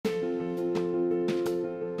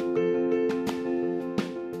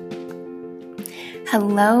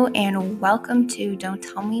Hello and welcome to Don't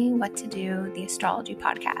Tell Me What to Do, the astrology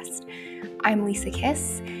podcast. I'm Lisa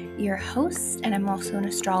Kiss, your host, and I'm also an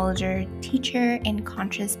astrologer, teacher, and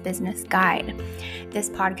conscious business guide. This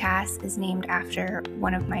podcast is named after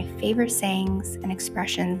one of my favorite sayings and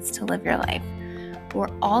expressions to live your life.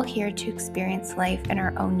 We're all here to experience life in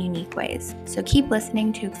our own unique ways. So keep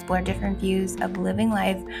listening to explore different views of living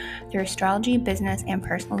life through astrology, business, and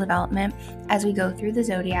personal development as we go through the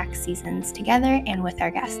zodiac seasons together and with our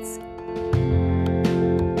guests.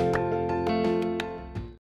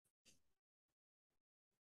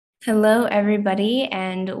 Hello, everybody,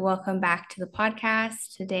 and welcome back to the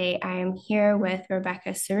podcast. Today, I am here with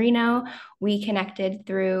Rebecca Serino. We connected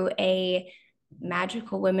through a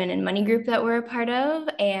magical women and money group that we're a part of,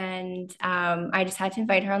 and I just had to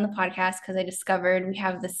invite her on the podcast because I discovered we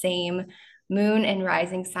have the same moon and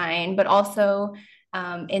rising sign, but also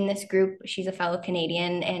in this group, she's a fellow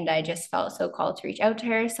Canadian, and I just felt so called to reach out to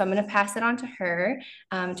her. So I'm going to pass it on to her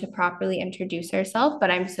to properly introduce herself, but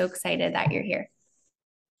I'm so excited that you're here.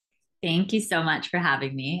 Thank you so much for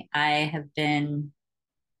having me. I've been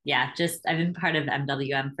part of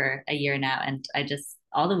MWM for a year now, and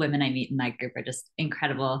all the women I meet in that group are just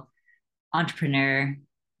incredible entrepreneur,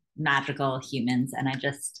 magical humans, and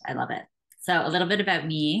I love it. So a little bit about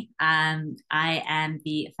me. I am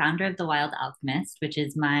the founder of The Wild Alchemist, which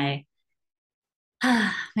is my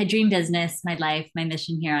my dream business, my life, my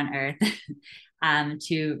mission here on earth,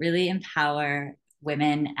 to really empower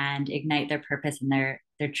women and ignite their purpose and their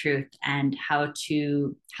truth, and how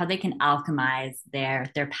they can alchemize their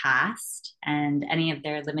past and any of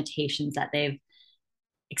their limitations that they've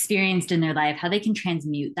experienced in their life, how they can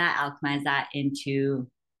transmute that, alchemize that into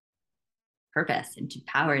purpose, into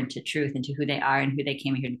power, into truth, into who they are and who they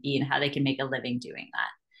came here to be, and how they can make a living doing that.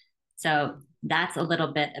 So that's a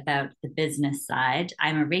little bit about the business side.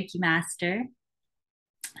 I'm a Reiki master,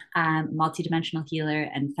 multidimensional healer,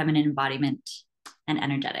 and feminine embodiment and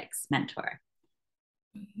energetics mentor.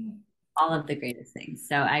 Mm-hmm. All of the greatest things.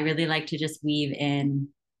 So I really like to just weave in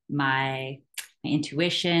my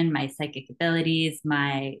intuition, my psychic abilities,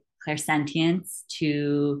 my clairsentience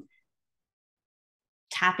to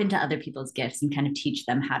tap into other people's gifts and kind of teach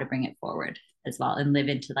them how to bring it forward as well, and live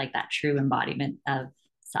into like that true embodiment of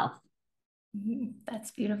self. That's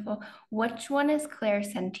beautiful. Which one is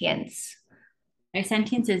clairsentience?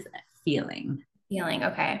 Clairsentience is feeling. Feeling,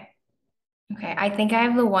 okay. Okay, I think I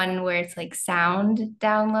have the one where it's like sound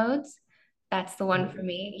downloads. That's the one for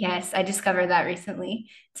me. Yes, I discovered that recently.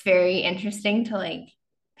 It's very interesting to like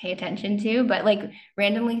pay attention to, but like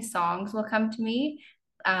randomly songs will come to me.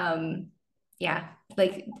 Yeah,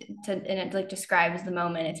 like and it like describes the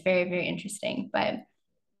moment. It's very, very interesting. But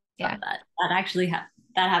yeah. That actually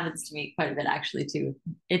that happens to me quite a bit actually too.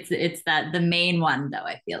 It's that the main one though,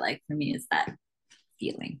 I feel like for me, is that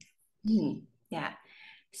feeling. Yeah.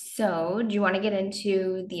 So, do you want to get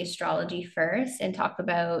into the astrology first and talk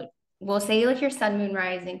about, we'll say like your sun, moon,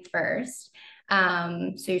 rising first.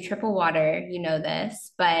 So your triple water, you know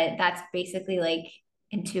this, but that's basically like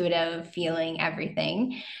intuitive feeling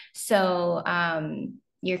everything. So,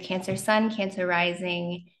 your Cancer sun, Cancer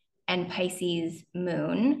rising, and Pisces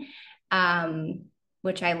moon,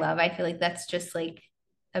 which I love. I feel like that's just like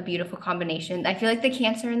a beautiful combination. I feel like the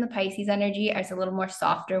Cancer and the Pisces energy is a little more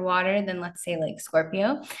softer water than, let's say, like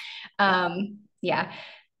Scorpio. Yeah.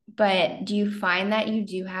 But do you find that you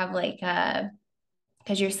do have like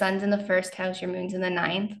because your sun's in the first house, your moon's in the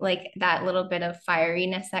ninth, like that little bit of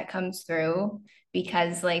fieriness that comes through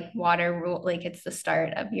because like water rule, like it's the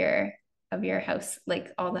start of your house, like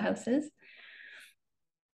all the houses?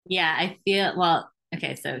 Yeah, I feel well,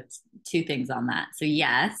 okay, so two things on that. So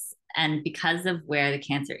yes, and because of where the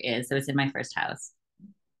Cancer is, so it's in my first house.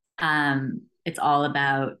 It's all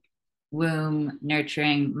about womb,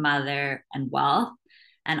 nurturing, mother, and wealth.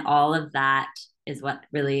 And all of that is what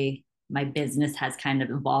really my business has kind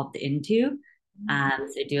of evolved into. So I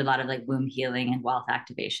do a lot of like womb healing and wealth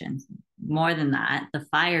activation. More than that, the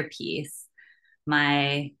fire piece,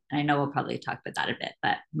 I know we'll probably talk about that a bit,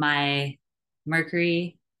 but my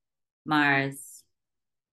Mercury, Mars,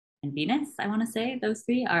 and Venus, I want to say those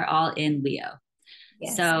three are all in Leo.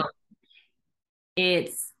 Yes. So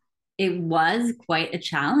it was quite a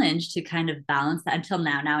challenge to kind of balance that until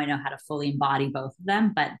now. Now I know how to fully embody both of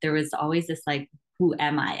them, but there was always this like, who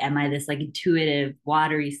am I? Am I this like intuitive,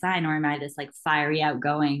 watery sign, or am I this like fiery,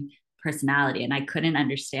 outgoing personality? And I couldn't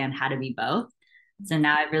understand how to be both. So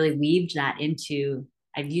now I've really weaved that into,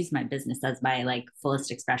 I've used my business as my like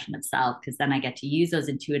fullest expression of self, because then I get to use those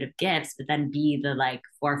intuitive gifts, but then be the like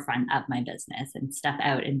forefront of my business and step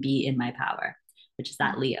out and be in my power, which is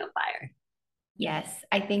that Leo fire. Yes,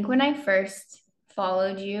 I think when I first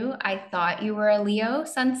followed you, I thought you were a Leo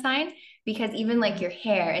sun sign because even like your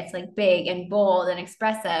hair, it's like big and bold and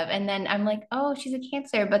expressive. And then I'm like, oh, she's a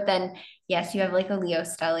Cancer. But then, yes, you have like a Leo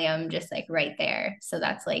stellium just like right there. So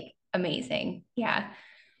that's like amazing. Yeah.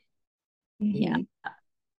 Yeah. Mhm.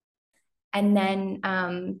 And then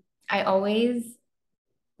I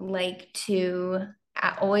like to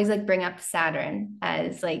always like bring up Saturn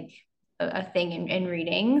as like a thing in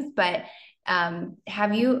readings. But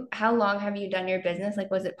how long have you done your business? Like,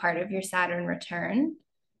 was it part of your Saturn return?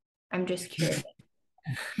 I'm just curious.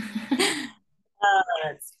 Oh,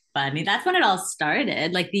 that's funny. That's when it all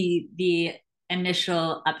started, like the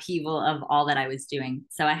initial upheaval of all that I was doing.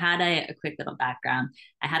 So I had a quick little background.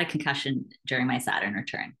 I had a concussion during my Saturn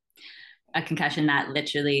return, a concussion that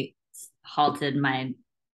literally halted my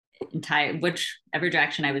entire whichever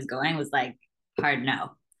direction I was going was like hard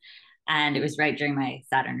no. And it was right during my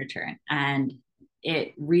Saturn return. And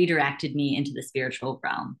it redirected me into the spiritual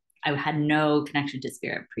realm. I had no connection to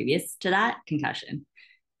spirit previous to that concussion.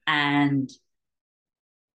 And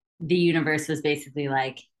the universe was basically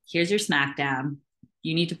like, here's your smackdown.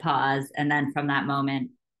 You need to pause. And then from that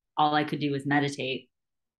moment, all I could do was meditate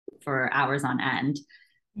for hours on end.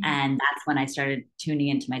 And that's when I started tuning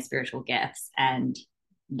into my spiritual gifts. And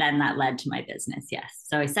then that led to my business. Yes.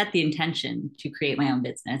 So I set the intention to create my own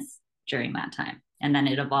business during that time. And then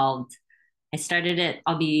it evolved. I started it,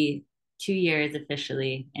 I'll be 2 years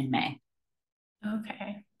officially in May.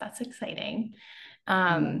 Okay, that's exciting.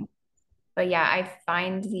 Yeah. But yeah, I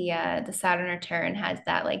find the Saturn return has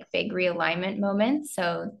that like big realignment moment.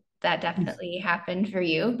 So that definitely happened for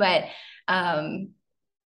you. But um,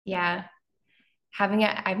 yeah,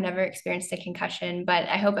 I've never experienced a concussion, but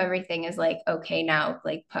I hope everything is like okay now,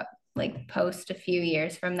 like post a few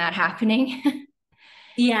years from that happening.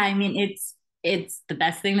 Yeah, I mean it's the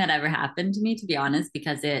best thing that ever happened to me, to be honest,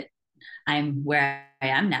 because I'm where I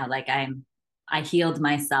am now. Like I healed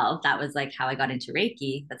myself. That was like how I got into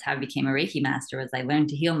Reiki. That's how I became a Reiki master, was I learned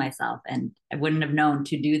to heal myself. And I wouldn't have known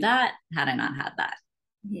to do that had I not had that.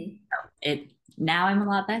 Mhm. It now I'm a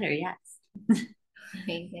lot better, yes.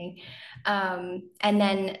 Amazing. And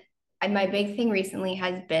then my big thing recently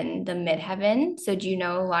has been the midheaven. So do you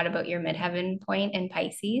know a lot about your midheaven point in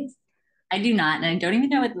Pisces? I do not, and I don't even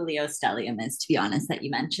know what the Leo stellium is, to be honest, that you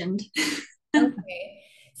mentioned. Okay.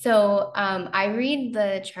 So I read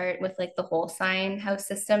the chart with like the whole sign house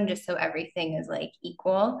system just so everything is like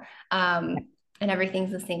equal and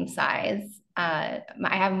everything's the same size. I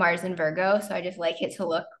have Mars in Virgo, so I just like it to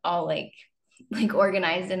look all like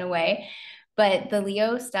organized in a way. But the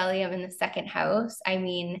Leo stellium in the second house, I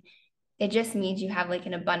mean, it just means you have like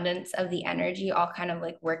an abundance of the energy all kind of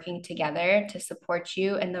like working together to support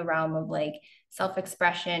you in the realm of like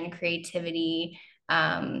self-expression, creativity,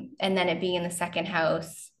 and then it being in the second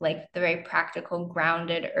house, like the very practical,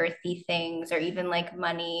 grounded, earthy things, or even like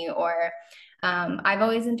money, or I've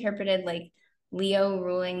always interpreted like Leo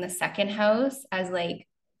ruling the second house as like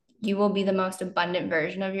you will be the most abundant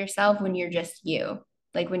version of yourself when you're just you.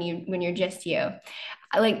 Like when you're just you.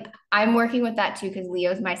 I'm working with that too because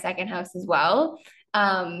Leo's my second house as well.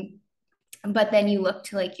 Um, but then you look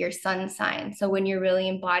to like your sun sign. So when you're really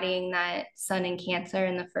embodying that sun in Cancer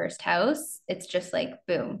in the first house, it's just like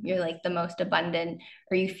boom, you're like the most abundant,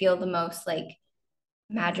 or you feel the most like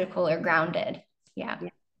magical or grounded. Yeah. Yeah,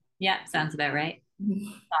 yeah, sounds about right.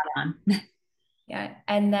 Spot on. Yeah.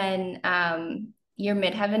 And then your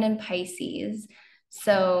midheaven in Pisces.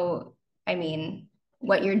 So, I mean,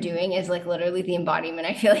 what you're doing is like literally the embodiment,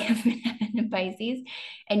 I feel like, of midheaven in Pisces.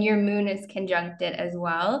 And your moon is conjunct it as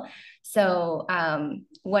well. So,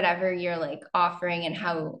 whatever you're like offering and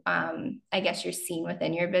how I guess you're seen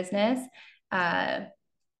within your business, uh,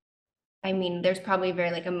 I mean, there's probably a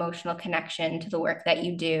very like emotional connection to the work that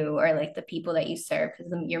you do or like the people that you serve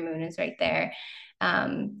because your moon is right there.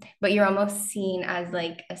 But you're almost seen as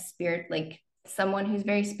like a spirit, like someone who's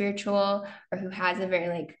very spiritual or who has a very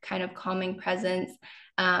like kind of calming presence.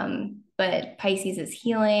 But Pisces is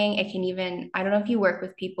healing. It can even, I don't know if you work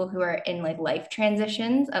with people who are in like life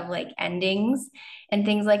transitions of like endings and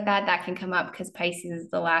things like that, that can come up because Pisces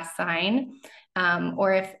is the last sign.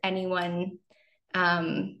 Or if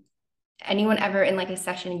um, anyone ever in like a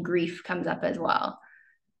session grief comes up as well.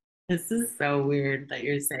 This is so weird that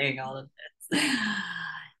you're saying all of this.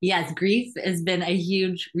 Yes, grief has been a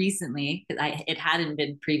huge recently because I it hadn't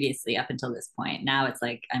been previously up until this point. Now it's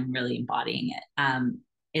like I'm really embodying it.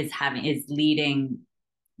 Is leading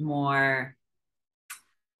more,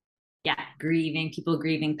 yeah, grieving, people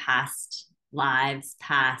grieving past lives,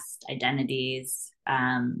 past identities,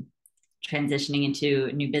 transitioning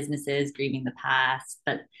into new businesses, grieving the past.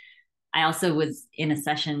 But I also was in a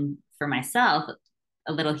session for myself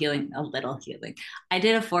a little healing. I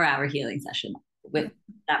did a 4 hour healing session with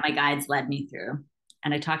that my guides led me through.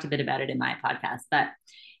 And I talked a bit about it in my podcast, but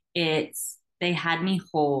they had me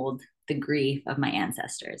hold the grief of my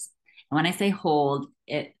ancestors. And when I say hold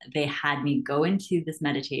it, they had me go into this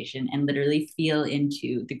meditation and literally feel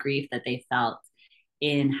into the grief that they felt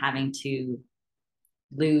in having to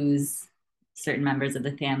lose certain members of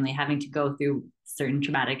the family, having to go through certain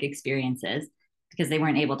traumatic experiences because they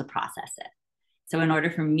weren't able to process it. So, in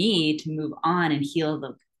order for me to move on and heal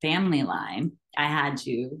the family line, I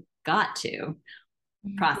got to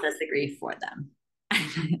process the grief for them.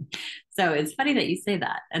 So it's funny that you say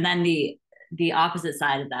that. And then the opposite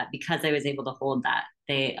side of that, because I was able to hold that,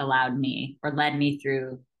 they allowed me or led me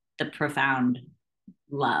through the profound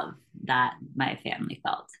love that my family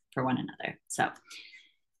felt for one another. So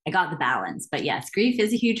I got the balance. But yes, grief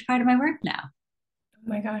is a huge part of my work now. Oh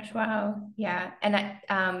my gosh, wow. Yeah.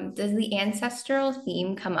 And does the ancestral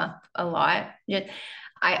theme come up a lot?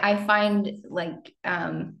 I find like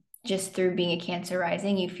just through being a Cancer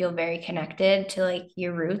rising, you feel very connected to like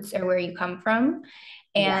your roots or where you come from.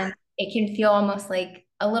 Yeah. And it can feel almost like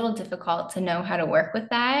a little difficult to know how to work with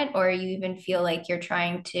that, or you even feel like you're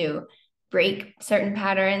trying to break certain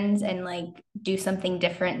patterns and like do something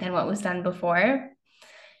different than what was done before.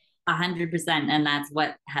 100%. And that's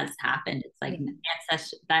what has happened. It's like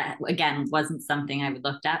ancestry, that again wasn't something I would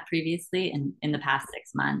looked at previously. And in the past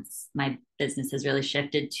 6 months, my business has really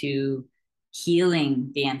shifted to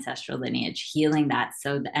healing the ancestral lineage, healing that.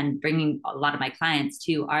 So, and bringing a lot of my clients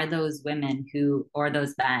to are those women who, or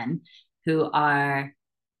those men who are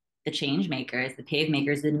the change makers, the pave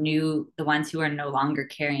makers, the ones who are no longer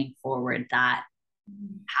carrying forward that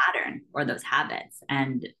pattern or those habits.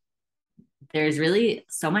 And there's really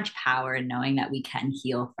so much power in knowing that we can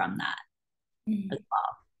heal from that as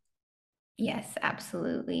well. Yes,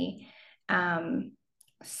 absolutely. Um,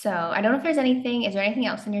 so I don't know if there's anything, is there anything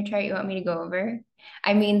else in your chart you want me to go over?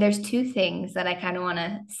 I mean, there's two things that I kind of want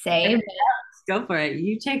to say. Go for it.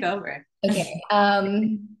 You take over. Okay.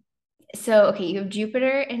 So okay, you have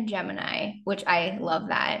Jupiter in Gemini, which I love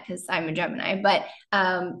that because I'm a Gemini, but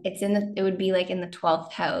it would be like in the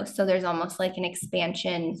 12th house. So there's almost like an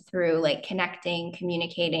expansion through like connecting,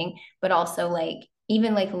 communicating, but also like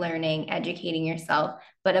even like learning, educating yourself,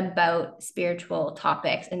 but about spiritual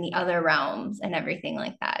topics in the other realms and everything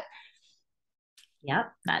like that.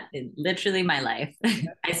 Yep, that is literally my life.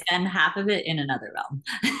 I spend half of it in another realm.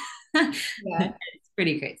 Yeah. It's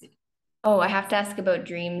pretty crazy. Oh, I have to ask about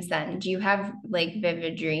dreams then. Do you have like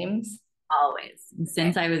vivid dreams? Always.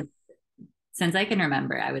 Okay. Since I can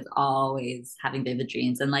remember, I was always having vivid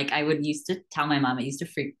dreams. And like I would used to tell my mom, I used to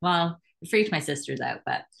it freaked my sisters out,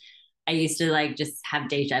 but I used to like just have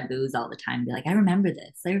deja vus all the time, be like, I remember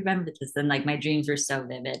this, I remember this. And like my dreams were so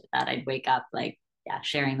vivid that I'd wake up like, yeah,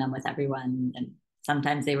 sharing them with everyone. And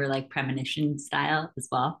sometimes they were like premonition style as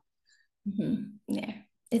well. Yeah.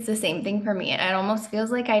 It's the same thing for me. It almost feels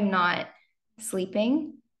like I'm not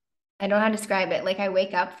sleeping. I don't know how to describe it. Like I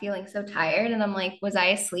wake up feeling so tired and I'm like, was I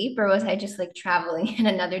asleep or was I just like traveling in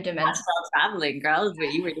another That's dimension? all traveling, girl, is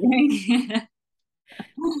what you were doing.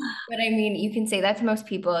 But I mean, you can say that to most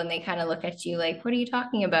people and they kind of look at you like, what are you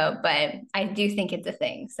talking about? But I do think it's a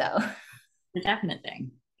thing. So, A definite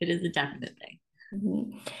thing. It is a definite thing.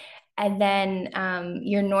 mhm. And then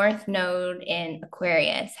your North Node in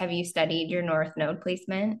Aquarius. Have you studied your North Node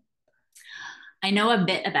placement? I know a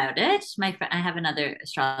bit about it. I have another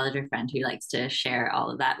astrologer friend who likes to share all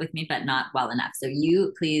of that with me, but not well enough. So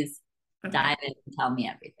you please Okay. dive in and tell me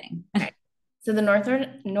everything. Okay. So the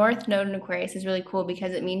North Node in Aquarius is really cool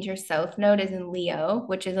because it means your South Node is in Leo,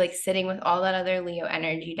 which is like sitting with all that other Leo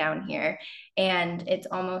energy down here. And it's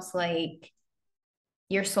almost like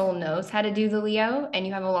your soul knows how to do the Leo, and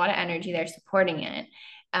you have a lot of energy there supporting it.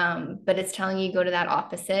 But it's telling you go to that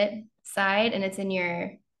opposite side, and it's in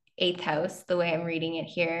your eighth house, the way I'm reading it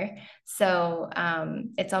here. So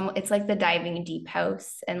it's like the diving deep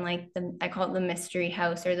house, and like I call it the mystery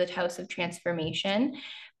house or the house of transformation.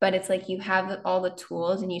 But it's like you have all the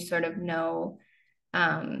tools, and you sort of know.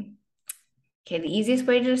 Okay, the easiest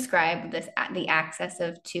way to describe the access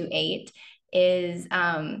of 2-8 is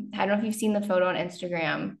I don't know if you've seen the photo on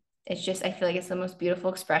Instagram. It's just, I feel like it's the most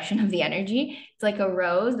beautiful expression of the energy. It's like a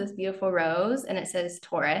rose, this beautiful rose, and it says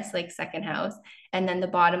Taurus, like second house. And then the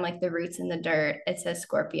bottom, like the roots in the dirt, it says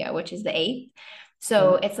Scorpio, which is the eighth.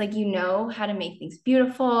 So it's like you know how to make things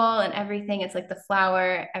beautiful and everything. It's like the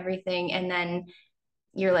flower, everything. And then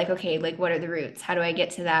you're like, okay, like what are the roots? How do I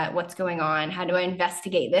get to that? What's going on? How do I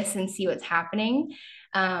investigate this and see what's happening?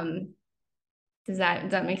 Um, does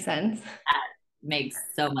that make sense? That makes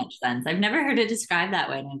so much sense. I've never heard it described that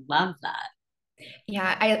way, and I love that.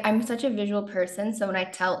 Yeah, I'm such a visual person. So when I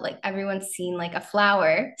tell, like, everyone's seen like a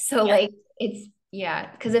flower. So Yeah. like it's,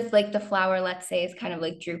 yeah, because if like the flower, let's say, is kind of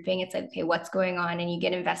like drooping, it's like, okay, what's going on? And you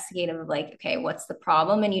get investigative of like, okay, what's the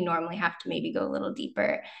problem? And you normally have to maybe go a little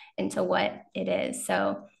deeper into what it is.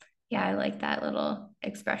 So yeah, I like that little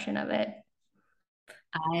expression of it.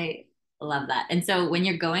 I love that. And so when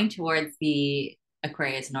you're going towards the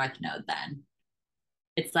Aquarius North Node, then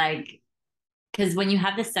it's like, because when you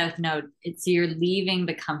have the South Node, it's you're leaving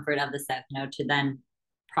the comfort of the South Node to then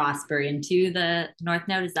prosper into the North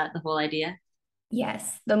Node. Is that the whole idea?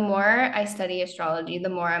 Yes, the more I study astrology, the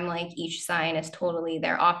more I'm like each sign is totally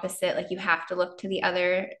their opposite. Like you have to look to the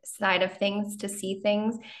other side of things to see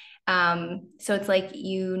things. So it's like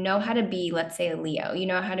you know how to be, let's say, a Leo. You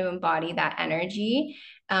know how to embody that energy.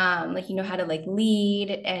 Like you know how to like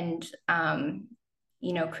lead and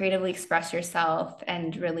creatively express yourself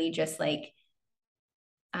and really just like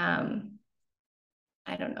um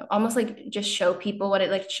I don't know, almost like just show people what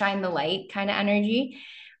it like shine the light kind of energy.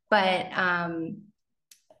 But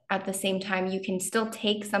at the same time, you can still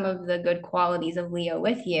take some of the good qualities of Leo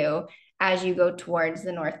with you as you go towards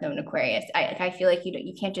the North Node Aquarius. I feel like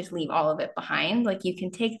you can't just leave all of it behind. Like you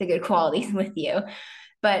can take the good qualities with you,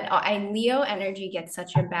 but I Leo energy gets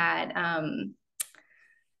such a bad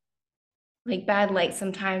like bad light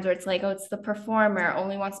sometimes where it's like, oh, it's the performer,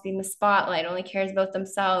 only wants to be in the spotlight, only cares about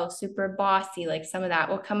themselves, super bossy. Like some of that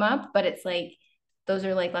will come up, but it's like those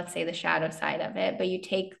are like, let's say, the shadow side of it. But you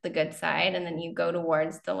take the good side and then you go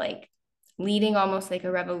towards the like leading almost like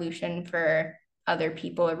a revolution for other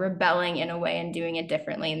people, or rebelling in a way and doing it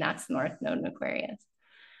differently. And that's North Node in Aquarius.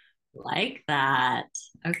 Like that.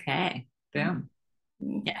 Okay. Boom.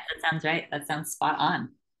 Mhm. Yeah, that sounds right. That sounds spot on.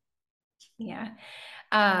 Yeah.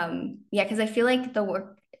 Yeah, because I feel like the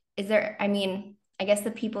work is there, I mean, I guess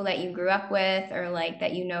the people that you grew up with or like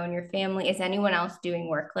that you know in your family, is anyone else doing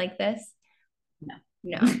work like this? No.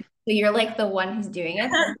 No. So you're like the one who's doing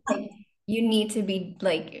it. So like you need to be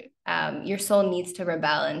like your soul needs to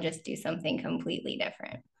rebel and just do something completely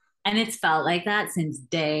different. And it's felt like that since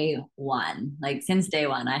day one. Like since day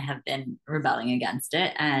one, I have been rebelling against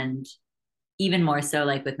it. And even more so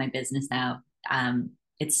like with my business now,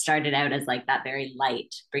 it started out as like that very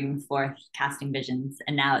light, bringing forth casting visions.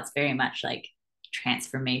 And now it's very much like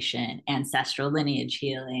transformation, ancestral lineage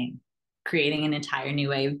healing, creating an entire new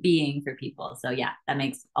way of being for people. So yeah, that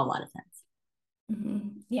makes a lot of sense.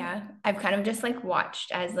 Yeah, I've kind of just like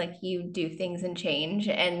watched as like you do things and change.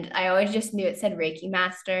 And I always just knew it said Reiki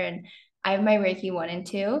master. And I have my Reiki 1 and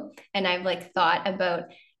 2. And I've like thought about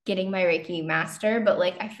getting my Reiki master, but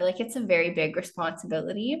like I feel like it's a very big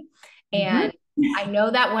responsibility. Mhm. And I know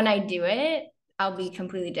that when I do it, I'll be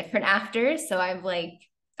completely different after. So I've like,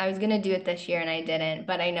 I was gonna do it this year and I didn't,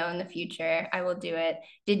 but I know in the future I will do it.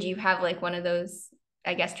 Did you have like one of those,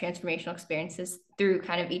 I guess, transformational experiences through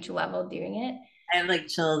kind of each level doing it? I have like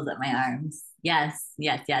chills at my arms. Yes,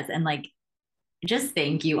 yes, yes. And like, just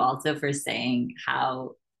thank you also for saying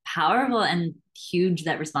how powerful and huge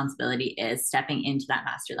that responsibility is stepping into that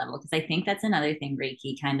master level. Because I think that's another thing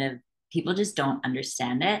Reiki kind of people just don't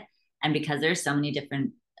understand it. And because there's so many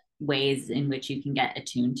different ways in which you can get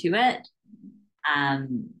attuned to it,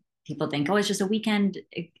 um, people think, oh, it's just a weekend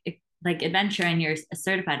like adventure and you're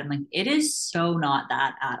certified. I'm like, it is so not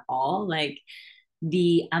that at all. Like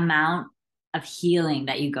the amount of healing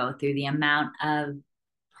that you go through, the amount of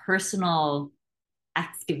personal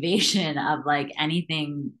excavation of like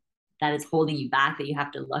anything that is holding you back that you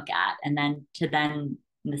have to look at. And then to then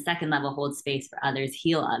in the second level hold space for others,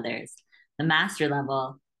 heal others. The master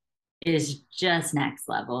level is just next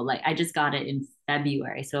level. Like I just got it in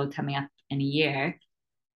February, so coming up in a year. And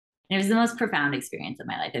it was the most profound experience of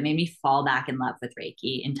my life. It made me fall back in love with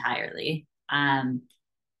Reiki entirely.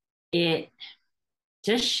 It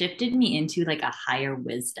just shifted me into like a higher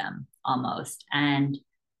wisdom almost. And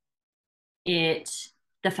it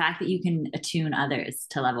the fact that you can attune others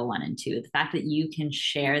to level 1 and 2, the fact that you can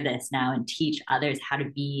share this now and teach others how to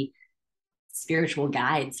be spiritual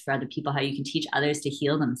guides for other people, how you can teach others to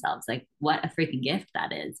heal themselves, like what a freaking gift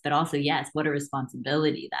that is. But also, yes, what a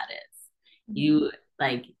responsibility that is. You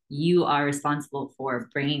like you are responsible for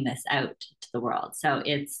bringing this out to the world, so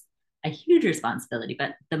it's a huge responsibility.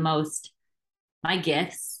 But the most my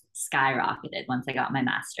gifts skyrocketed once I got my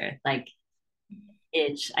master. Like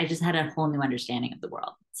I just had a whole new understanding of the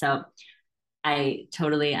world. So I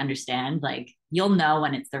totally understand. Like you'll know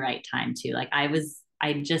when it's the right time to. Like I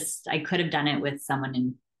could have done it with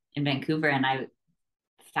someone in Vancouver, and I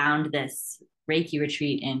found this Reiki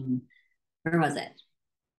retreat in where was it?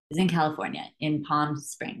 It was in California, in Palm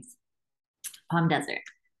Springs, Palm Desert,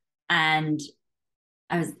 and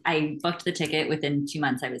I booked the ticket within 2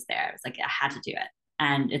 months I was there. I was like, I had to do it.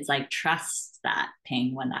 And it's like, trust that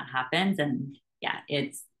ping when that happens. And yeah,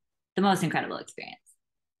 it's the most incredible experience.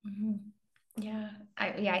 Mhm. Yeah.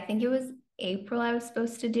 I think it was April I was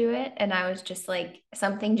supposed to do it, and I was just like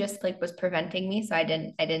something just like was preventing me, so I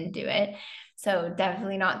didn't do it. So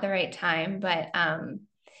definitely not the right time, but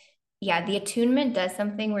yeah, the attunement does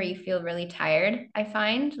something where you feel really tired, I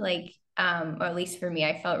find, like or at least for me,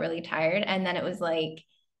 I felt really tired, and then it was like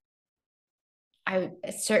I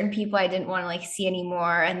certain people I didn't want to like see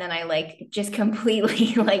anymore. And then I like just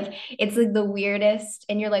completely like it's like the weirdest.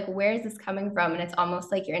 And you're like, where is this coming from? And it's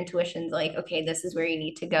almost like your intuition's like, okay, this is where you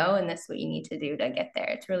need to go, and this is what you need to do to get there.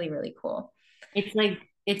 It's really, really cool. It's like,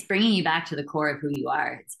 it's bringing you back to the core of who you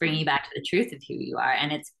are. It's bringing you back to the truth of who you are.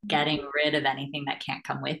 And it's getting rid of anything that can't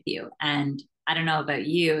come with you. And I don't know about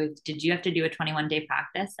you. Did you have to do a 21-day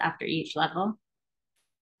practice after each level?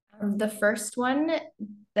 The first one,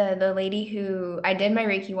 the lady who I did my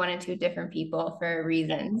Reiki one and two different people for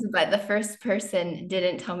reasons, but the first person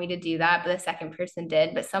didn't tell me to do that, but the second person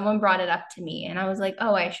did. But someone brought it up to me, and I was like,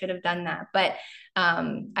 oh, I should have done that. But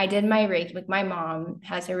I did my Reiki. Like my mom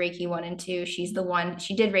has her Reiki one and two. She's the one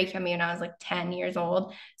she did Reiki on me when I was like 10 years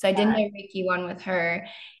old. So I did my Reiki one with her,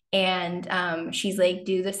 and she's like,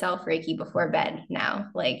 do the self Reiki before bed now,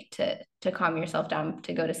 like to calm yourself down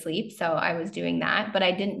to go to sleep. So I was doing that, but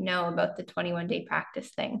I didn't know about the 21-day practice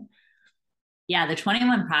thing. Yeah, the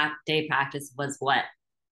 21-day practice was what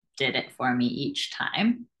did it for me each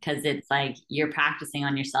time, because it's like you're practicing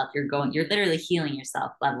on yourself. You're literally healing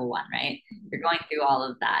yourself. Level one, right? You're going through all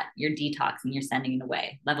of that. You're detoxing, you're sending it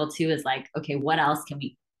away. Level two is like, okay, what else can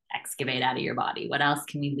we excavate out of your body? What else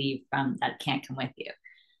can we leave from that can't come with you?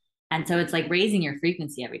 And so it's like raising your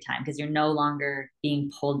frequency every time, because you're no longer being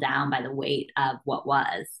pulled down by the weight of what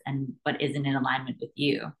was and what isn't in alignment with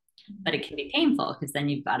you. But it can be painful, because then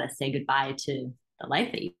you've got to say goodbye to the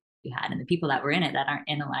life that you had and the people that were in it that aren't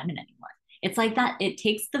in alignment anymore. It's like that. It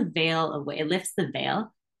takes the veil away. It lifts the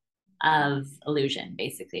veil of illusion,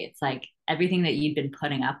 basically. It's like everything that you've been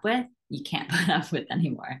putting up with, you can't put up with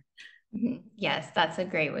anymore. Yes, that's a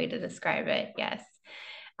great way to describe it. Yes.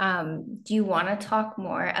 Do you want to talk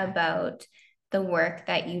more about the work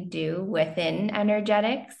that you do within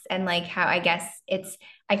energetics and like how I guess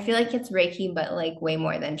I feel like it's Reiki, but like way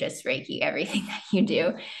more than just Reiki, everything that you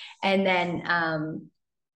do. And then,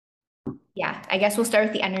 yeah, I guess we'll start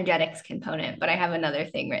with the energetics component, but I have another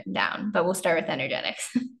thing written down, but we'll start with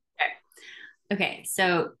energetics. Okay,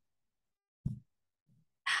 so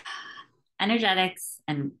energetics,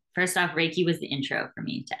 and first off, Reiki was the intro for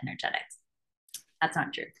me to energetics. That's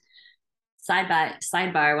not true.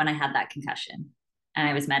 Sidebar, when I had that concussion and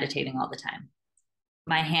I was meditating all the time,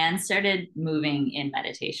 my hands started moving in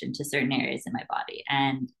meditation to certain areas in my body.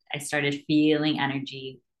 And I started feeling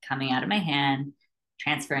energy coming out of my hand,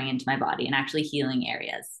 transferring into my body, and actually healing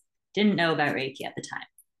areas. Didn't know about Reiki at the time.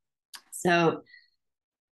 So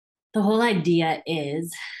the whole idea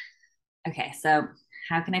is, okay, so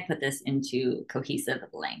how can I put this into cohesive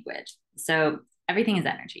language? So everything is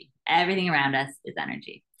energy. Everything around us is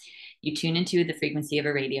energy. You tune into the frequency of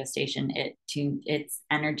a radio station, it's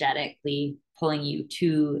energetically pulling you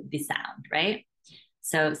to the sound, right?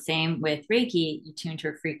 So same with Reiki, you tune to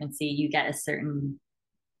a frequency, you get a certain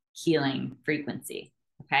healing frequency.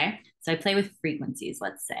 Okay. So I play with frequencies,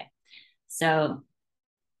 let's say. So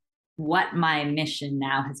what my mission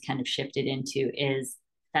now has kind of shifted into is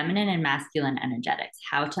feminine and masculine energetics,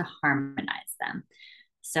 how to harmonize them.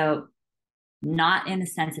 So not in the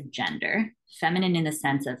sense of gender, feminine in the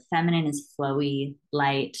sense of feminine is flowy,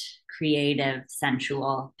 light, creative,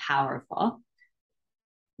 sensual, powerful.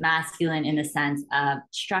 Masculine in the sense of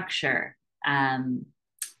structure,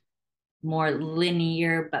 more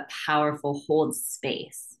linear but powerful, holds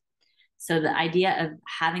space. So the idea of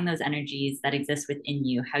having those energies that exist within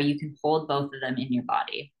you, how you can hold both of them in your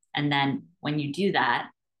body. And then when you do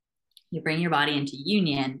that, you bring your body into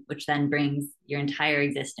union, which then brings your entire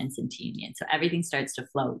existence into union. So everything starts to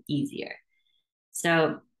flow easier.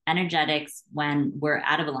 So energetics, when we're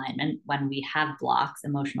out of alignment, when we have blocks,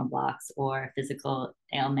 emotional blocks or physical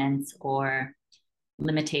ailments or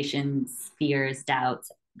limitations, fears,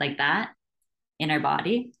 doubts, like that in our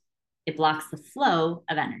body, it blocks the flow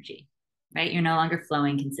of energy, right? You're no longer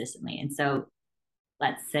flowing consistently. And so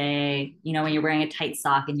let's say, when you're wearing a tight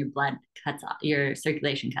sock and your blood cuts off, your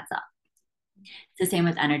circulation cuts off. It's the same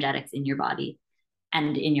with energetics in your body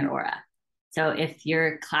and in your aura. So if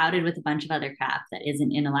you're clouded with a bunch of other crap that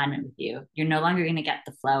isn't in alignment with you, you're no longer going to get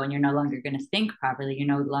the flow, and you're no longer going to think properly.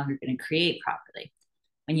 You're no longer going to create properly.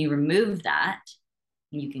 When you remove that,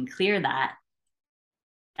 and you can clear that,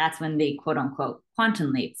 that's when the quote unquote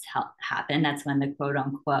quantum leaps happen. That's when the quote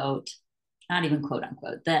unquote, not even quote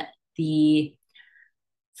unquote, the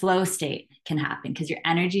flow state can happen because your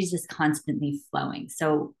energy is just constantly flowing.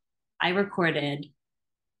 So I recorded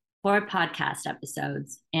 4 podcast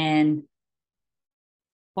episodes in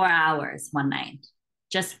 4 hours one night,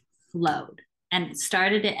 just flowed and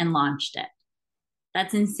started it and launched it.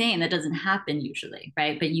 That's insane. That doesn't happen usually,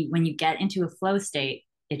 right? But when you get into a flow state,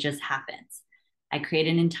 it just happens. I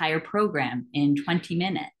created an entire program in 20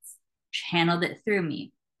 minutes, channeled it through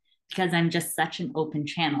me because I'm just such an open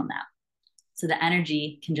channel now. So the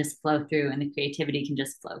energy can just flow through and the creativity can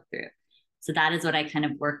just flow through. So that is what I kind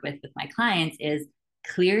of work with my clients is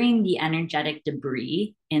clearing the energetic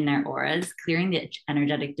debris in their auras, clearing the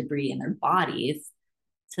energetic debris in their bodies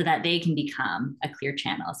so that they can become a clear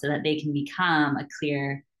channel, so that they can become a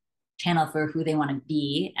clear channel for who they want to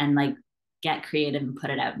be and like get creative and put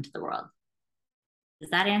it out into the world. Does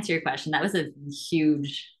that answer your question? That was a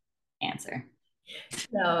huge answer.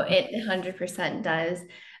 No, it 100% does.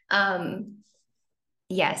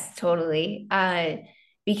 Yes, totally.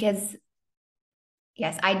 Because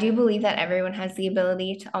yes, I do believe that everyone has the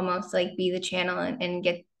ability to almost like be the channel and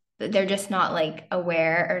get, they're just not like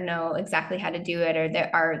aware or know exactly how to do it,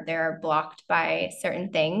 or they're blocked by certain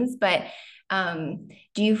things. But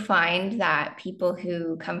do you find that people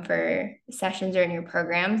who come for sessions or in your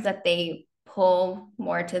programs that they pull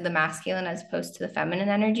more to the masculine as opposed to the feminine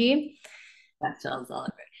energy? That feels all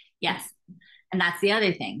over. Yes. And that's the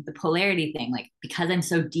other thing, the polarity thing. Like, because I'm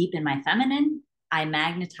so deep in my feminine, I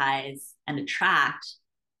magnetize and attract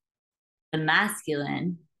the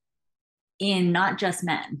masculine in not just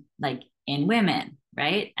men, like in women,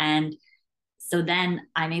 right? And so then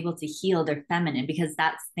I'm able to heal their feminine because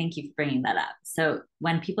thank you for bringing that up. So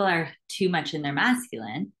when people are too much in their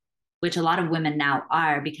masculine, which a lot of women now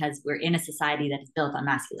are because we're in a society that is built on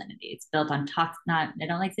masculinity. It's built on I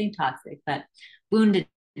don't like saying toxic, but wounded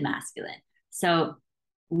masculine. So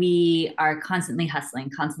we are constantly hustling,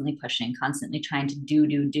 constantly pushing, constantly trying to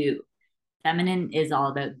do. Feminine is all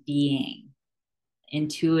about being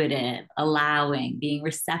intuitive, allowing, being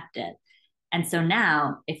receptive. And so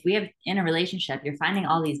now, if we have in a relationship, you're finding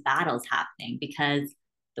all these battles happening because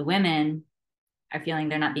the women are feeling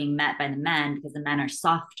they're not being met by the men because the men are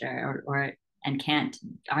softer or and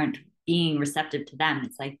aren't being receptive to them.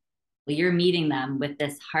 It's like, well, you're meeting them with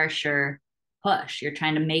this harsher push. You're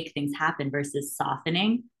trying to make things happen versus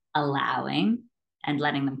softening, allowing, and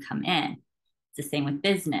letting them come in. It's the same with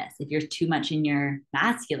business. If you're too much in your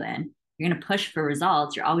masculine, you're going to push for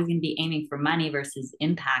results. You're always going to be aiming for money versus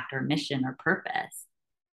impact or mission or purpose.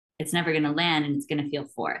 It's never going to land and it's going to feel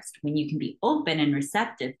forced. When you can be open and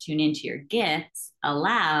receptive, tune into your gifts,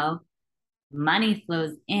 allow, money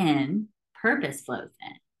flows in, purpose flows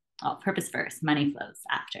in. Well, purpose first, money flows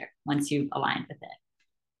after, once you've aligned with it.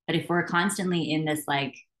 But if we're constantly in this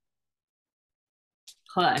like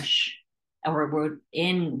push, or we're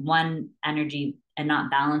in one energy and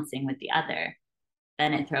not balancing with the other,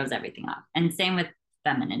 then it throws everything off. And same with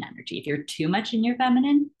feminine energy. If you're too much in your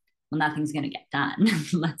feminine, well, nothing's going to get done.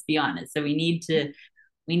 Let's be honest. So we need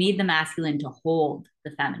the masculine to hold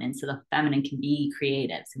the feminine so the feminine can be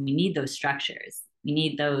creative. So we need those structures. We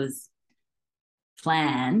need those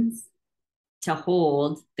plans to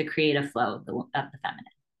hold the creative flow of the feminine.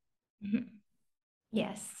 Mm-hmm.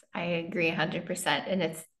 Yes, I agree 100%.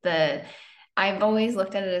 And I've always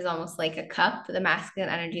looked at it as almost like a cup. The masculine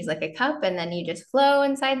energy is like a cup, and then you just flow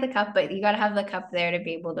inside the cup, but you got to have the cup there to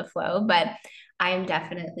be able to flow. But I'm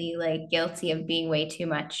definitely like guilty of being way too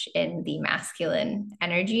much in the masculine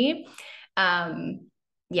energy.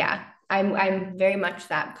 Yeah, I'm very much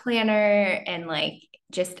that planner and like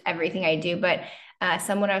just everything I do. But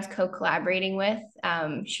someone I was co-collaborating with,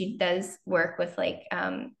 she does work with like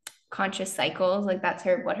conscious cycles, like that's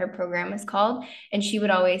what her program is called. And she would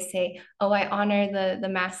always say, oh, I honor the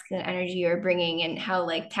masculine energy you're bringing and how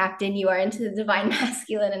like tapped in you are into the divine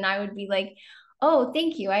masculine. And I would be like, oh,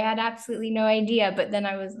 thank you, I had absolutely no idea. But then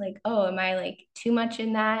I was like, oh, am I like too much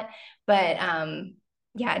in that? But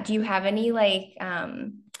yeah, do you have any like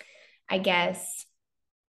I guess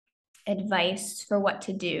advice for what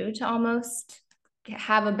to do to almost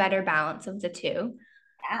have a better balance of the two?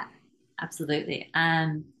 Yeah, absolutely.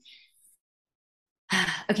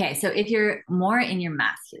 Okay, so if you're more in your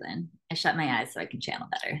masculine, I shut my eyes so I can channel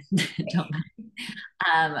better. Don't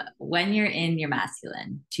when you're in your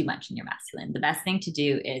masculine, too much in your masculine, the best thing to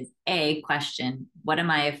do is question, what am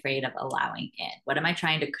I afraid of allowing in? What am I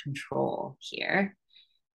trying to control here?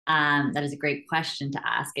 That is a great question to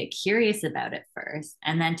ask. Get curious about it first,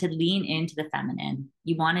 and then to lean into the feminine.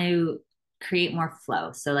 You want to create more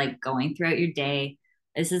flow. So, like going throughout your day,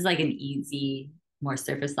 This is like an easy, more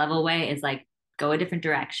surface level way, is like go a different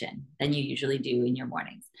direction than you usually do in your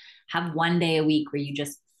mornings. Have one day a week where you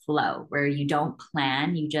just flow, where you don't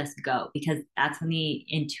plan, you just go, because that's when the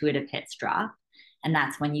intuitive hits drop. And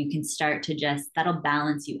that's when you can start to just, that'll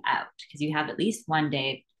balance you out because you have at least one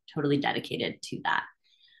day totally dedicated to that.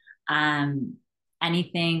 Um,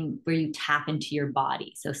 Anything where you tap into your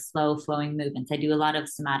body. So slow flowing movements. I do a lot of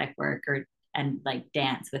somatic work or and like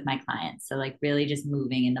dance with my clients. So like really just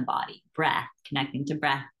moving in the body, breath, connecting to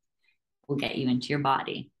breath will get you into your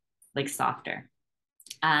body, like softer.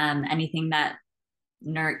 Anything that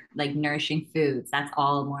like nourishing foods, that's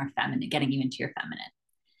all more feminine, getting you into your feminine.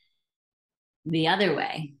 The other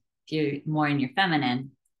way, if you're more in your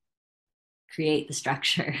feminine, create the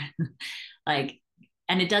structure. Like,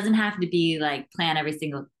 and it doesn't have to be like plan every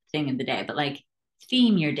single thing in the day, but like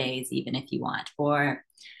theme your days even if you want, or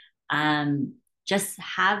just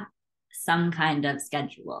have some kind of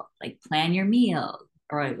schedule, like plan your meal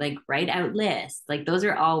or like write out lists. Like those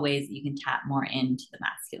are all ways that you can tap more into the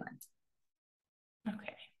masculine.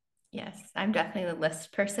 Okay. Yes, I'm definitely the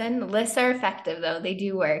list person. Lists are effective though. They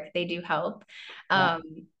do work. They do help. Yeah. Um,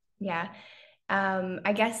 yeah.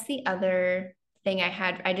 I guess the other thing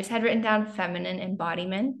I just had written down feminine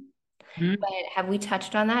embodiment. Mm-hmm. But have we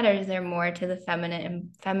touched on that, or is there more to the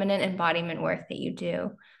feminine embodiment work that you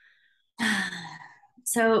do?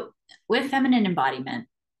 So with feminine embodiment,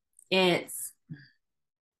 it's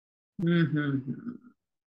mm-hmm,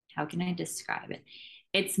 how can I describe it?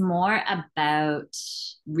 It's more about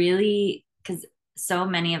really because so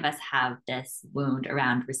many of us have this wound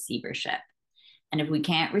around receivership. And if we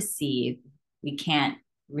can't receive, we can't,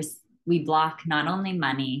 we block not only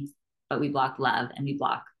money, but we block love and we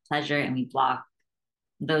block pleasure and we block,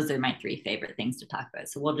 those are my three favorite things to talk about.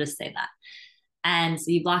 So we'll just say that. And so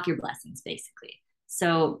you block your blessings basically.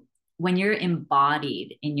 So when you're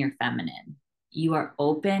embodied in your feminine, you are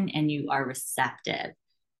open and you are receptive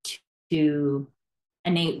to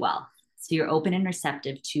innate wealth. So you're open and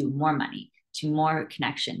receptive to more money, to more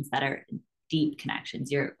connections that are deep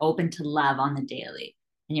connections. You're open to love on the daily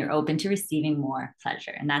and you're open to receiving more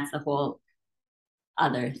pleasure. And that's the whole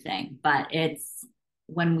other thing. But it's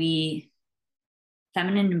when we,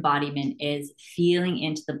 feminine embodiment is feeling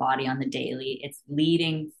into the body on the daily, it's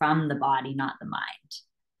leading from the body, not the mind.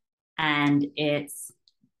 And it's,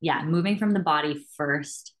 yeah, moving from the body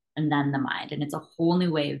first and then the mind. And it's a whole new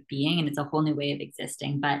way of being and it's a whole new way of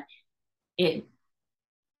existing. But it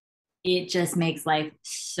it just makes life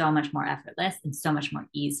so much more effortless and so much more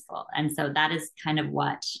easeful. And so that is kind of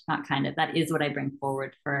what, not kind of, that is what I bring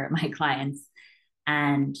forward for my clients.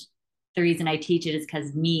 And the reason I teach it is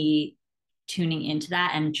because me tuning into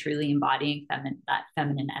that and truly embodying that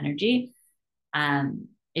feminine energy,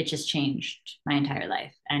 it just changed my entire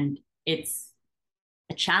life. And it's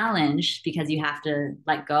a challenge because you have to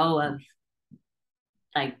let go of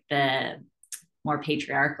like the more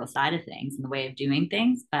patriarchal side of things and the way of doing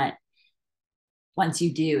things. But once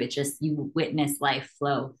you do, it just, you witness life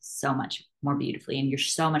flow so much more beautifully and you're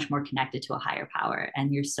so much more connected to a higher power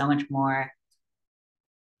and you're so much more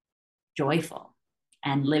joyful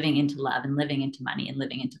and living into love and living into money and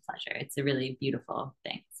living into pleasure. It's a really beautiful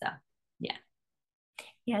thing. So yeah.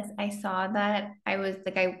 Yes, I saw that. I was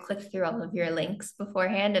like, I clicked through all of your links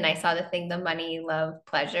beforehand and I saw the thing, the money, love,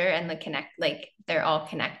 pleasure, and the connect, like they're all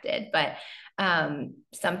connected. But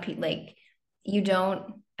some people like you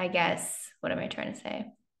don't, I guess, what am I trying to say?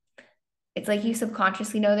 It's like you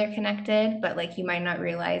subconsciously know they're connected, but like you might not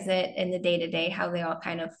realize it in the day to day how they all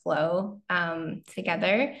kind of flow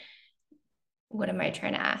together. What am I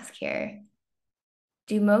trying to ask here?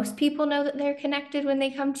 Do most people know that they're connected when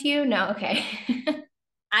they come to you? No, okay.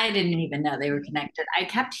 I didn't even know they were connected. I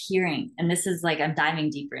kept hearing, and this is like, I'm diving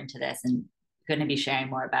deeper into this and going to be sharing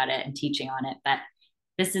more about it and teaching on it. But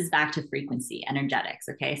this is back to frequency, energetics.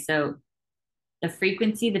 Okay. So the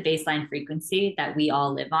frequency, the baseline frequency that we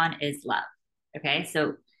all live on is love. Okay.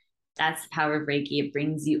 So that's the power of Reiki. It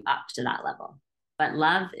brings you up to that level. But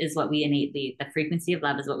love is what we innately, the frequency of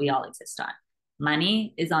love is what we all exist on.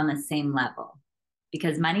 Money is on the same level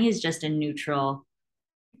because money is just a neutral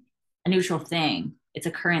thing. It's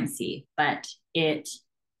a currency, but it's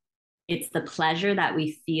the pleasure that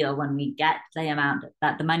we feel when we get the amount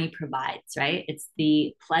that the money provides, right? It's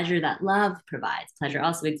the pleasure that love provides. Pleasure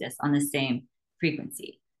also exists on the same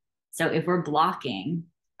frequency. So if we're blocking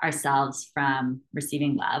ourselves from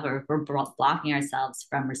receiving love, or if we're blocking ourselves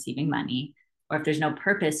from receiving money, or if there's no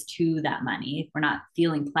purpose to that money, if we're not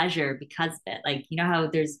feeling pleasure because of it, like, you know how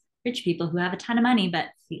there's rich people who have a ton of money, but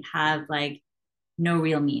have like no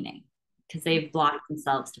real meaning because they've blocked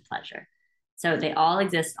themselves to pleasure. So they all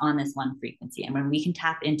exist on this one frequency. And when we can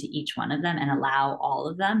tap into each one of them and allow all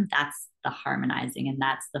of them, that's the harmonizing, and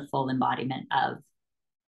that's the full embodiment of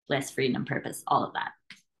bliss, freedom, purpose. All of that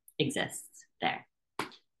exists there.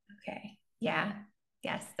 Okay. Yeah.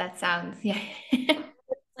 Yes, that sounds, yeah.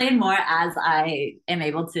 Explain more as I am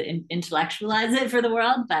able to intellectualize it for the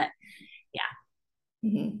world, but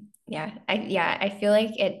yeah. Yeah. I feel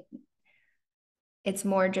like it's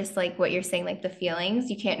more just like what you're saying, like the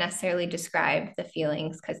feelings. You can't necessarily describe the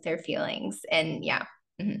feelings because they're feelings. And yeah.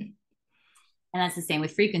 Mm-hmm. And that's the same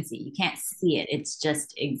with frequency. You can't see it, it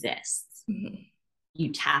just exists. Mm-hmm.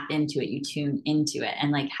 You tap into it, you tune into it.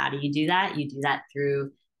 And like, how do you do that? You do that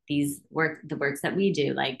through the works that we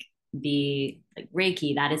do, like like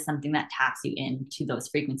Reiki. That is something that taps you into those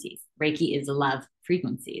frequencies. Reiki is a love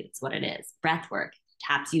frequency. That's what it is. Breath work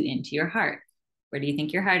taps you into your heart. Where do you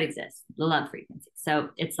think your heart exists? The love frequency. So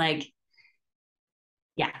it's like,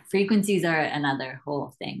 yeah, frequencies are another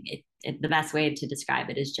whole thing. The best way to describe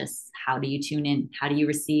it is just, how do you tune in? How do you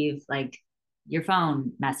receive like your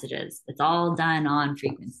phone messages? It's all done on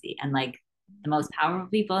frequency. And like the most powerful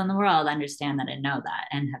people in the world understand that and know that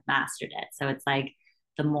and have mastered it. So it's like,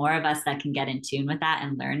 the more of us that can get in tune with that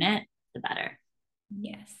and learn it, the better.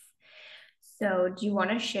 Yes. So, do you want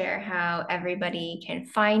to share how everybody can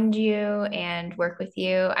find you and work with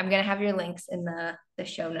you? I'm going to have your links in the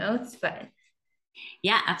show notes, but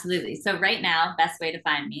yeah, absolutely. So right now, best way to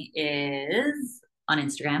find me is on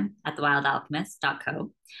Instagram at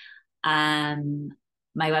thewildalchemist.co.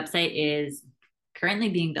 My website is currently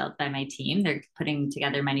being built by my team. They're putting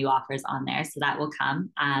together my new offers on there, so that will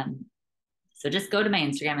come. So just go to my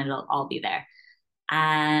Instagram and it'll all be there.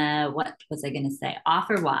 What was I going to say?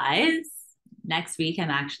 Offer wise, next week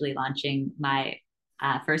I'm actually launching my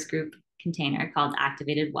first group container called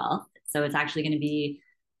Activated Wealth. So it's actually going to be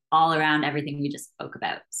all around everything we just spoke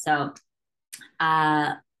about. So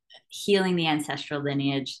healing the ancestral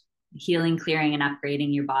lineage, healing, clearing, and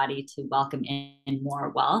upgrading your body to welcome in more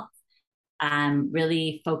wealth.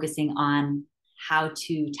 Really focusing on how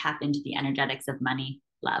to tap into the energetics of money,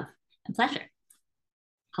 love, and pleasure.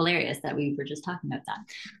 Hilarious that we were just talking about that.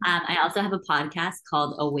 I also have a podcast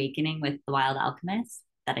called Awakening with the Wild Alchemist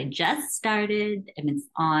that I just started, and it's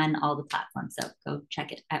on all the platforms. So go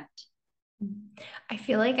check it out. I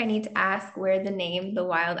feel like I need to ask where the name The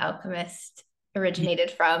Wild Alchemist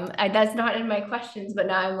originated from. That's not in my questions, but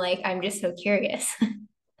now I'm just so curious.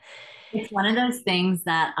 It's one of those things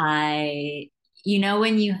that when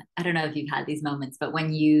I don't know if you've had these moments, but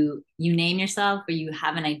when you name yourself or you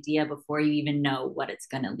have an idea before you even know what it's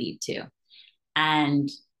going to lead to. And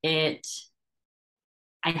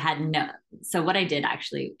so what I did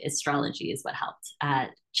actually, astrology is what helped.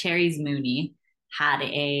 Cherry's Mooney had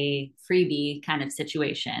a freebie kind of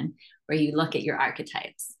situation where you look at your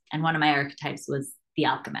archetypes. And one of my archetypes was The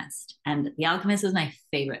Alchemist. And The Alchemist was my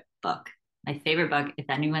favorite book. My favorite book, if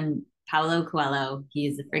anyone, Paulo Coelho,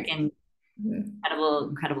 he's a freaking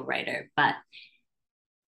incredible writer. But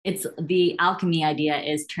it's the alchemy idea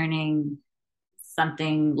is turning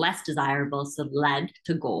something less desirable, so lead,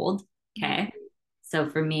 to gold. Okay. So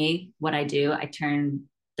for me, what I do, I turn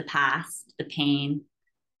the past, the pain,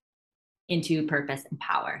 into purpose and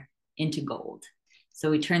power, into gold. So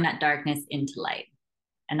we turn that darkness into light.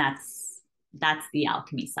 And that's the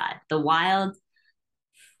alchemy side. The wild,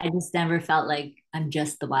 I just never felt like I'm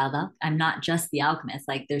just the wild I'm not just the alchemist.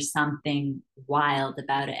 Like there's something wild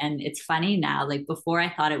about it. And it's funny now, like before I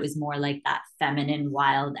thought it was more like that feminine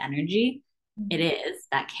wild energy. It is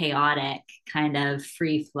that chaotic kind of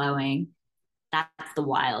free flowing. That's the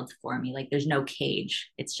wild for me. Like there's no cage.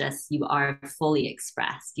 It's just, you are fully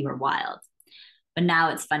expressed. You are wild. But now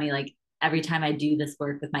it's funny, like every time I do this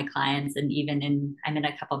work with my clients, and I'm in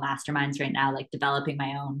a couple masterminds right now, like developing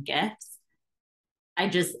my own gifts.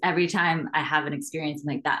 Every time I have an experience,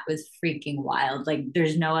 I'm like, that was freaking wild. Like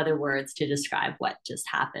there's no other words to describe what just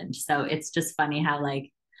happened. So it's just funny how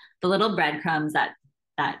like the little breadcrumbs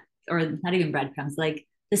or not even breadcrumbs, like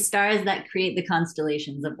the stars that create the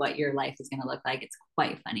constellations of what your life is going to look like. It's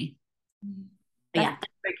quite funny. But yeah,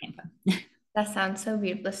 that's where it came from. That sounds so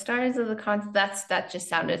beautiful. The stars of the that just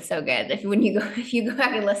sounded so good. If you go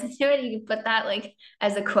back and listen to it, you can put that like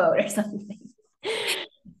as a quote or something.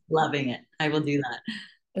 Loving it. I will do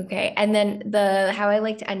that. Okay. And then how I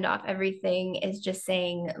like to end off everything is just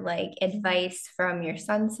saying like advice from your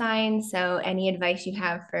sun sign. So any advice you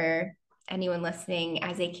have for anyone listening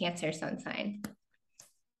as a Cancer sun sign?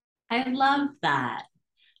 I love that.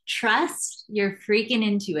 Trust your freaking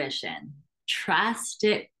intuition. Trust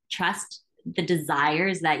it. Trust the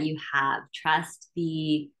desires that you have.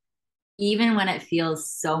 Even when it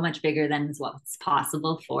feels so much bigger than what's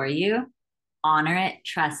possible for you, honor it,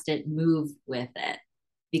 trust it, move with it,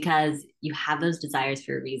 because you have those desires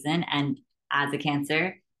for a reason. And as a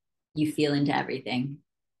Cancer, you feel into everything.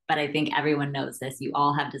 But I think everyone knows this. You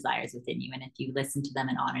all have desires within you. And if you listen to them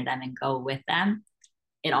and honor them and go with them,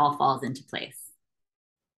 it all falls into place.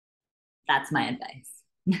 That's my advice.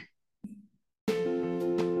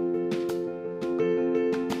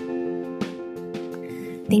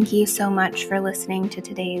 Thank you so much for listening to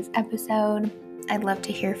today's episode. I'd love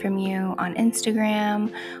to hear from you on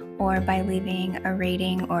Instagram or by leaving a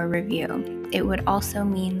rating or review. It would also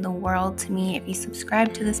mean the world to me if you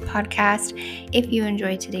subscribe to this podcast if you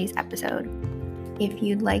enjoyed today's episode. If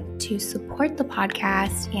you'd like to support the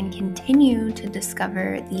podcast and continue to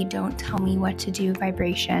discover the Don't Tell Me What to Do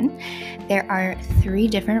vibration, there are 3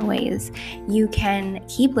 different ways. You can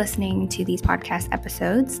keep listening to these podcast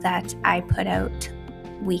episodes that I put out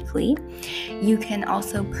weekly. You can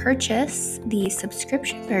also purchase the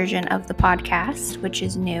subscription version of the podcast, which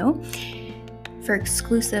is new, for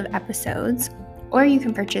exclusive episodes, or you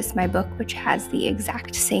can purchase my book, which has the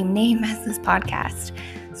exact same name as this podcast.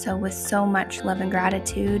 So with so much love and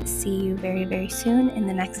gratitude, see you very, very soon in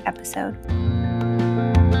the next episode.